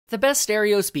The best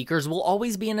stereo speakers will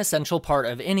always be an essential part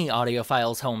of any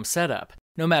audiophile's home setup.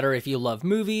 No matter if you love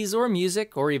movies or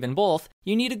music or even both,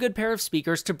 you need a good pair of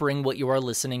speakers to bring what you are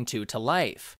listening to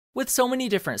life. With so many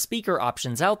different speaker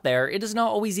options out there, it is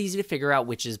not always easy to figure out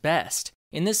which is best.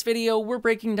 In this video, we're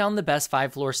breaking down the best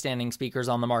 5 floor standing speakers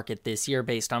on the market this year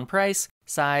based on price,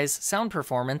 size, sound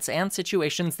performance, and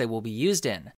situations they will be used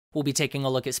in. We'll be taking a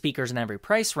look at speakers in every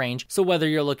price range, so whether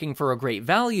you're looking for a great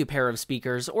value pair of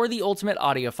speakers or the ultimate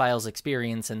audiophile's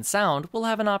experience and sound, we'll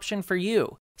have an option for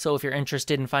you. So if you're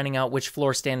interested in finding out which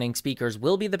floor standing speakers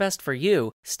will be the best for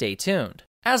you, stay tuned.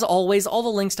 As always, all the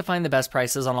links to find the best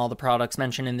prices on all the products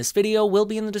mentioned in this video will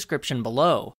be in the description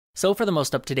below. So for the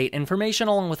most up-to-date information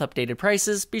along with updated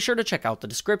prices, be sure to check out the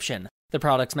description. The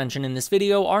products mentioned in this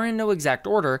video are in no exact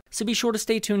order, so be sure to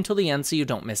stay tuned till the end so you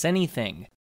don't miss anything.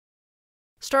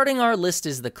 Starting our list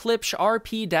is the Klipsch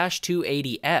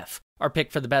RP-280F, our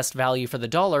pick for the best value for the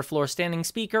dollar floor standing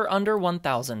speaker under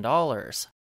 $1,000.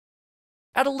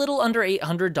 At a little under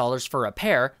 $800 for a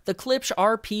pair, the Klipsch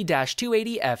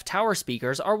RP-280F tower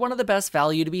speakers are one of the best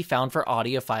value to be found for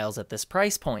audiophiles at this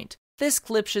price point. This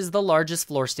Klipsch is the largest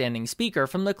floor standing speaker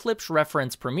from the Klipsch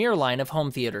Reference Premier line of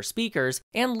home theater speakers,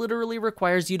 and literally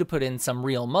requires you to put in some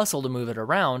real muscle to move it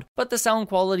around, but the sound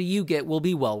quality you get will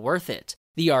be well worth it.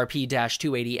 The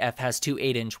RP-280F has two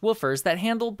 8-inch woofers that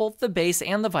handle both the bass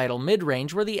and the vital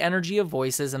mid-range where the energy of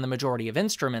voices and the majority of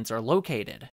instruments are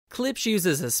located. Klipsch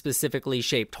uses a specifically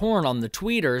shaped horn on the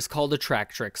tweeters called a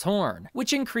Tractrix horn,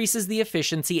 which increases the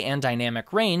efficiency and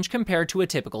dynamic range compared to a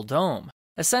typical dome.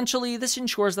 Essentially, this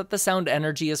ensures that the sound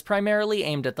energy is primarily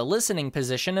aimed at the listening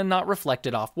position and not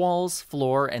reflected off walls,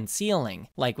 floor, and ceiling,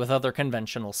 like with other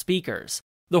conventional speakers.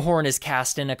 The horn is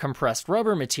cast in a compressed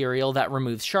rubber material that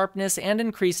removes sharpness and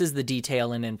increases the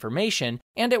detail and information,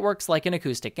 and it works like an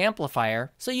acoustic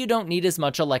amplifier, so you don't need as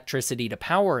much electricity to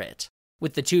power it.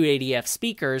 With the 280F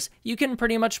speakers, you can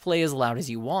pretty much play as loud as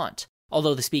you want.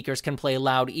 Although the speakers can play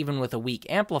loud even with a weak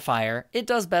amplifier, it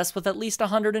does best with at least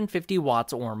 150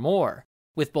 watts or more.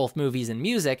 With both movies and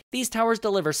music, these towers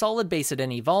deliver solid bass at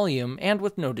any volume and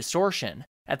with no distortion.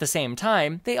 At the same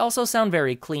time, they also sound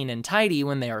very clean and tidy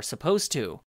when they are supposed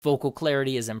to. Vocal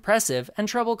clarity is impressive, and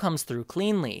treble comes through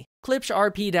cleanly. Klipsch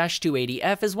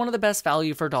RP-280F is one of the best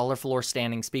value for dollar floor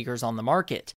standing speakers on the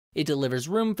market. It delivers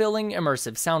room-filling,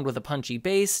 immersive sound with a punchy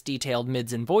bass, detailed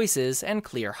mids and voices, and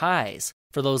clear highs.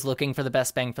 For those looking for the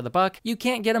best bang for the buck, you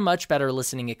can't get a much better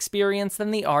listening experience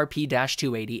than the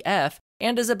RP-280F,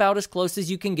 and is about as close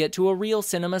as you can get to a real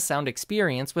cinema sound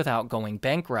experience without going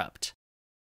bankrupt.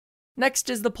 Next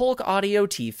is the Polk Audio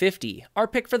T50, our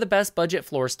pick for the best budget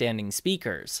floor standing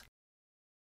speakers.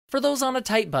 For those on a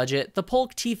tight budget, the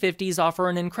Polk T50s offer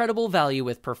an incredible value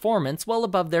with performance well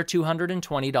above their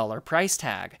 $220 price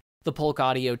tag. The Polk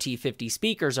Audio T50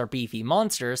 speakers are beefy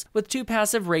monsters with two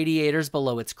passive radiators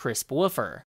below its crisp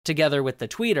woofer. Together with the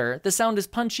tweeter, the sound is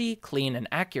punchy, clean, and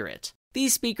accurate.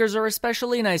 These speakers are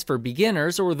especially nice for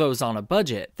beginners or those on a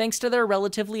budget, thanks to their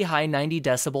relatively high 90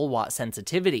 decibel watt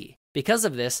sensitivity. Because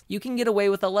of this, you can get away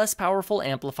with a less powerful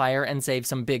amplifier and save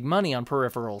some big money on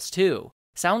peripherals too.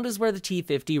 Sound is where the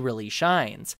T50 really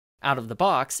shines. Out of the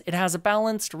box, it has a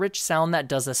balanced, rich sound that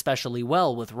does especially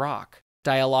well with rock.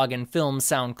 Dialogue and films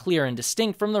sound clear and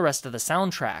distinct from the rest of the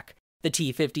soundtrack. The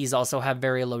T50s also have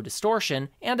very low distortion,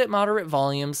 and at moderate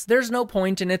volumes, there's no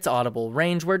point in its audible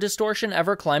range where distortion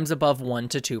ever climbs above 1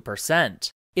 to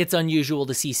 2%. It's unusual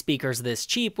to see speakers this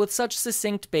cheap with such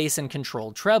succinct bass and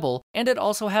controlled treble, and it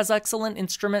also has excellent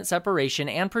instrument separation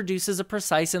and produces a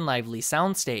precise and lively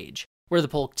soundstage. Where the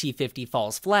Polk T50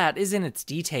 falls flat is in its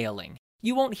detailing.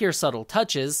 You won't hear subtle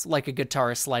touches, like a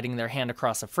guitarist sliding their hand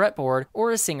across a fretboard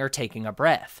or a singer taking a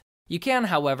breath. You can,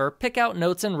 however, pick out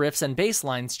notes and riffs and bass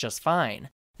lines just fine.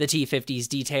 The T50's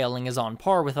detailing is on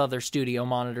par with other studio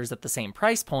monitors at the same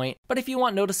price point, but if you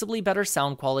want noticeably better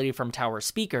sound quality from tower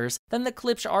speakers, then the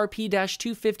Klipsch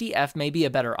RP-250F may be a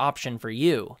better option for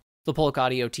you. The Polk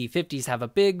Audio T50s have a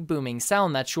big, booming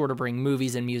sound that's sure to bring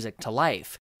movies and music to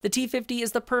life. The T50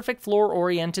 is the perfect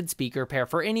floor-oriented speaker pair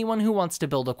for anyone who wants to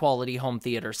build a quality home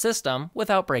theater system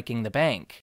without breaking the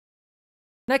bank.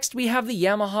 Next, we have the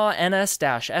Yamaha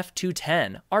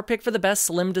NS-F210, our pick for the best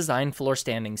slim design floor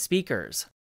standing speakers.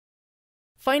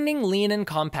 Finding lean and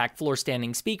compact floor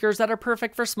standing speakers that are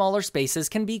perfect for smaller spaces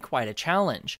can be quite a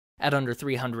challenge. At under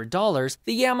 $300,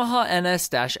 the Yamaha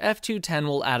NS-F210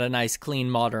 will add a nice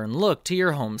clean modern look to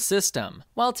your home system,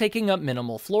 while taking up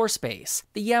minimal floor space.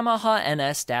 The Yamaha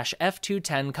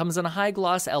NS-F210 comes in a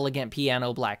high-gloss elegant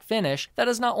piano black finish that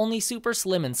is not only super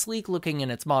slim and sleek looking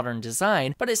in its modern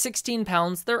design, but at 16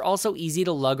 pounds they're also easy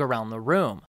to lug around the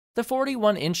room. The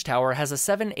 41-inch tower has a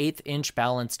 7/8-inch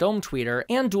balanced dome tweeter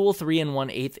and dual 3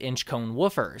 1/8-inch cone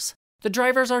woofers. The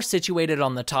drivers are situated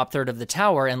on the top third of the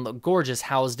tower and look gorgeous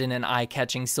housed in an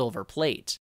eye-catching silver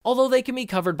plate. Although they can be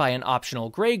covered by an optional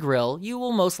gray grille, you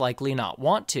will most likely not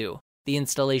want to. The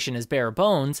installation is bare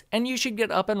bones, and you should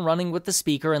get up and running with the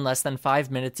speaker in less than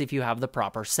 5 minutes if you have the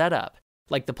proper setup.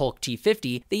 Like the Polk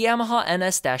T50, the Yamaha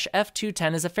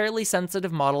NS-F210 is a fairly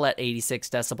sensitive model at 86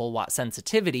 decibel watt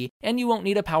sensitivity, and you won't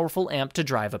need a powerful amp to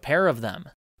drive a pair of them.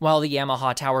 While the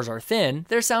Yamaha towers are thin,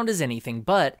 their sound is anything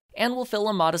but, and will fill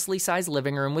a modestly sized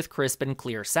living room with crisp and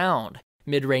clear sound.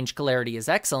 Mid-range clarity is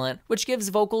excellent, which gives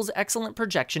vocals excellent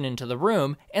projection into the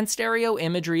room, and stereo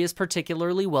imagery is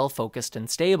particularly well focused and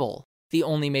stable. The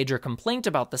only major complaint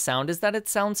about the sound is that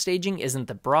its sound staging isn't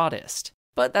the broadest.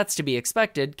 But that's to be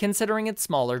expected, considering its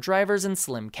smaller drivers and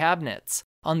slim cabinets.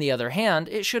 On the other hand,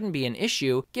 it shouldn't be an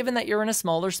issue, given that you're in a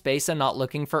smaller space and not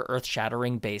looking for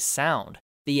earth-shattering bass sound.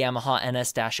 The Yamaha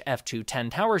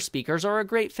NS-F210 tower speakers are a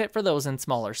great fit for those in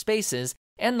smaller spaces,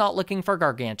 and not looking for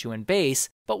gargantuan bass,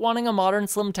 but wanting a modern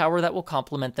slim tower that will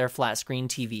complement their flat-screen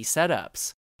TV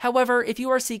setups. However, if you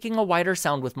are seeking a wider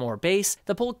sound with more bass,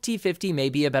 the Polk T50 may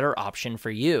be a better option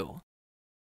for you.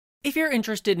 If you're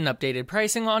interested in updated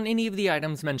pricing on any of the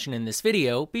items mentioned in this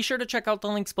video, be sure to check out the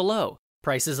links below.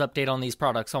 Prices update on these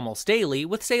products almost daily,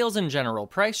 with sales and general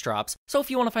price drops, so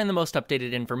if you want to find the most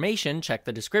updated information, check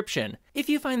the description. If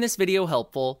you find this video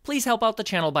helpful, please help out the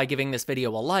channel by giving this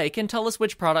video a like and tell us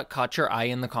which product caught your eye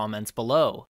in the comments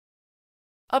below.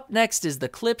 Up next is the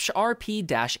Klipsch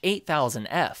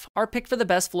RP-8000F, our pick for the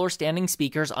best floor standing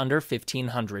speakers under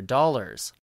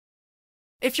 $1,500.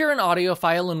 If you're an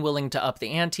audiophile and willing to up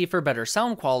the ante for better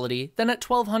sound quality, then at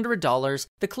 $1,200,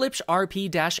 the Klipsch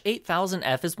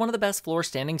RP-8000F is one of the best floor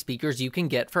standing speakers you can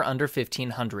get for under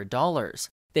 $1,500.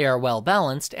 They are well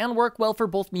balanced and work well for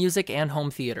both music and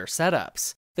home theater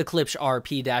setups. The Klipsch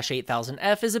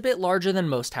RP-8000F is a bit larger than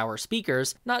most tower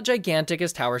speakers, not gigantic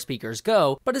as tower speakers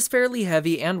go, but is fairly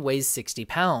heavy and weighs 60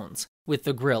 pounds. With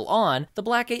the grille on, the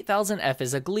black 8000F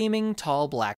is a gleaming, tall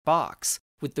black box.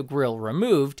 With the grille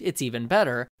removed, it's even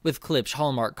better. With Klipsch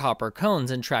hallmark copper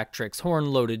cones and Tractrix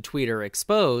horn-loaded tweeter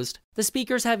exposed, the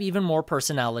speakers have even more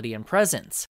personality and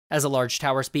presence. As a large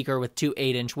tower speaker with two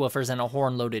 8-inch woofers and a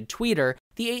horn-loaded tweeter,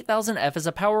 the 8000F is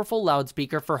a powerful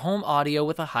loudspeaker for home audio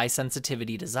with a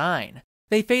high-sensitivity design.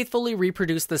 They faithfully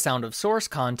reproduce the sound of source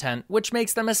content, which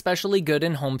makes them especially good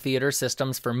in home theater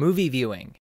systems for movie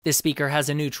viewing. This speaker has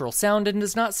a neutral sound and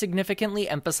does not significantly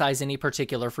emphasize any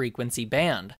particular frequency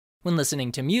band. When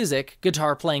listening to music,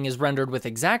 guitar playing is rendered with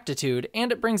exactitude,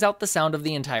 and it brings out the sound of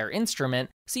the entire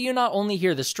instrument, so you not only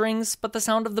hear the strings, but the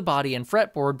sound of the body and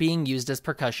fretboard being used as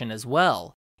percussion as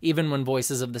well. Even when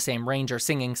voices of the same range are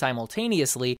singing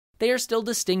simultaneously, they are still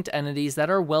distinct entities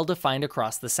that are well defined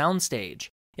across the soundstage.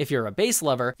 If you're a bass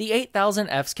lover, the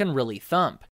 8000Fs can really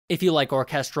thump. If you like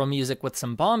orchestral music with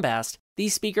some bombast,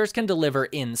 these speakers can deliver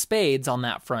in spades on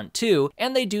that front too,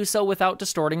 and they do so without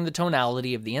distorting the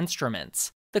tonality of the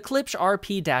instruments. The Klipsch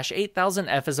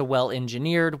RP-8000F is a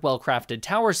well-engineered, well-crafted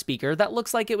tower speaker that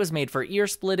looks like it was made for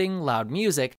ear-splitting, loud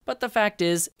music, but the fact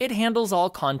is, it handles all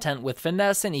content with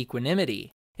finesse and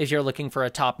equanimity. If you're looking for a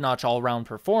top-notch all-round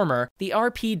performer, the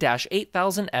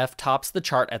RP-8000F tops the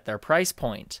chart at their price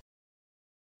point.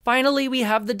 Finally, we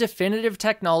have the Definitive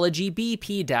Technology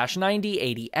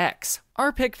BP-9080X,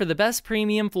 our pick for the best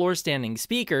premium floor-standing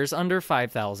speakers under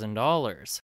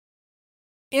 $5,000.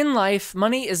 In life,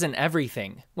 money isn't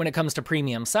everything. When it comes to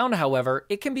premium sound, however,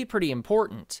 it can be pretty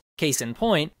important. Case in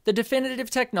point, the Definitive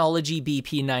Technology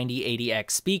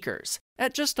BP-9080X speakers.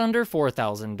 At just under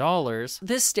 $4,000,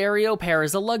 this stereo pair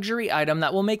is a luxury item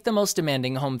that will make the most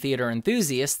demanding home theater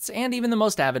enthusiasts and even the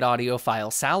most avid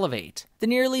audiophile salivate. The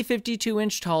nearly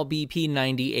 52-inch tall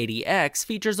BP-9080X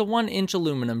features a 1-inch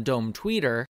aluminum dome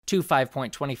tweeter, two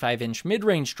 5.25-inch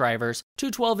mid-range drivers,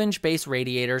 two 12-inch bass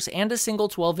radiators, and a single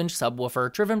 12-inch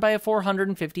subwoofer driven by a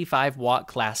 455-watt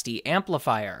Class D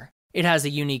amplifier. It has a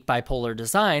unique bipolar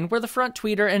design where the front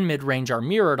tweeter and mid-range are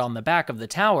mirrored on the back of the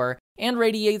tower and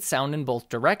radiates sound in both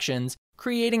directions,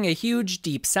 creating a huge,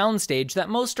 deep soundstage that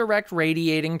most direct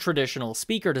radiating traditional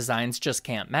speaker designs just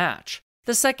can't match.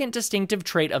 The second distinctive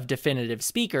trait of Definitive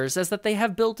speakers is that they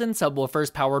have built-in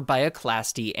subwoofers powered by a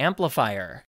Class D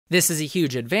amplifier. This is a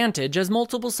huge advantage as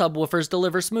multiple subwoofers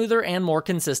deliver smoother and more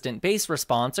consistent bass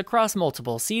response across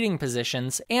multiple seating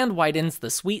positions and widens the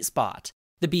sweet spot.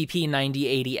 The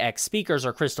BP-9080X speakers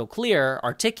are crystal clear,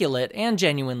 articulate, and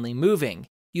genuinely moving.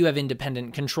 You have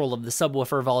independent control of the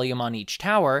subwoofer volume on each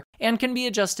tower and can be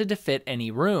adjusted to fit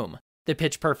any room. The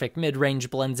pitch-perfect mid-range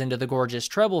blends into the gorgeous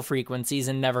treble frequencies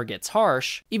and never gets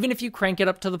harsh, even if you crank it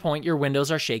up to the point your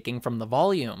windows are shaking from the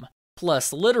volume.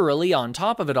 Plus, literally on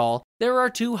top of it all, there are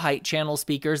 2 height channel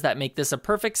speakers that make this a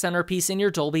perfect centerpiece in your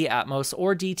Dolby Atmos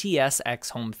or DTS-X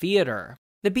home theater.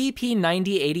 The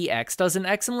BP9080X does an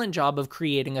excellent job of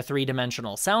creating a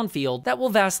 3-dimensional sound field that will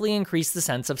vastly increase the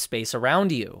sense of space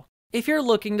around you. If you're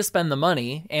looking to spend the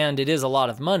money, and it is a lot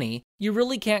of money, you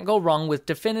really can't go wrong with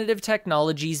Definitive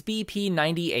Technology's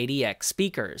BP9080X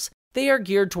speakers. They are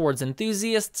geared towards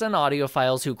enthusiasts and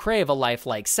audiophiles who crave a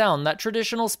lifelike sound that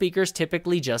traditional speakers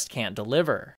typically just can't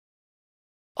deliver.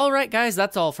 Alright guys,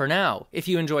 that's all for now. If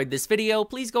you enjoyed this video,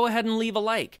 please go ahead and leave a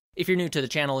like. If you're new to the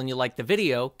channel and you like the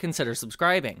video, consider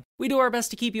subscribing. We do our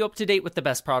best to keep you up to date with the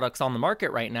best products on the market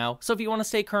right now, so if you want to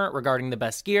stay current regarding the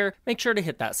best gear, make sure to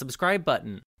hit that subscribe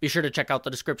button. Be sure to check out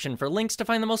the description for links to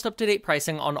find the most up-to-date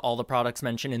pricing on all the products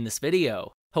mentioned in this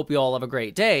video. Hope you all have a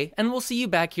great day, and we'll see you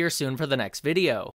back here soon for the next video.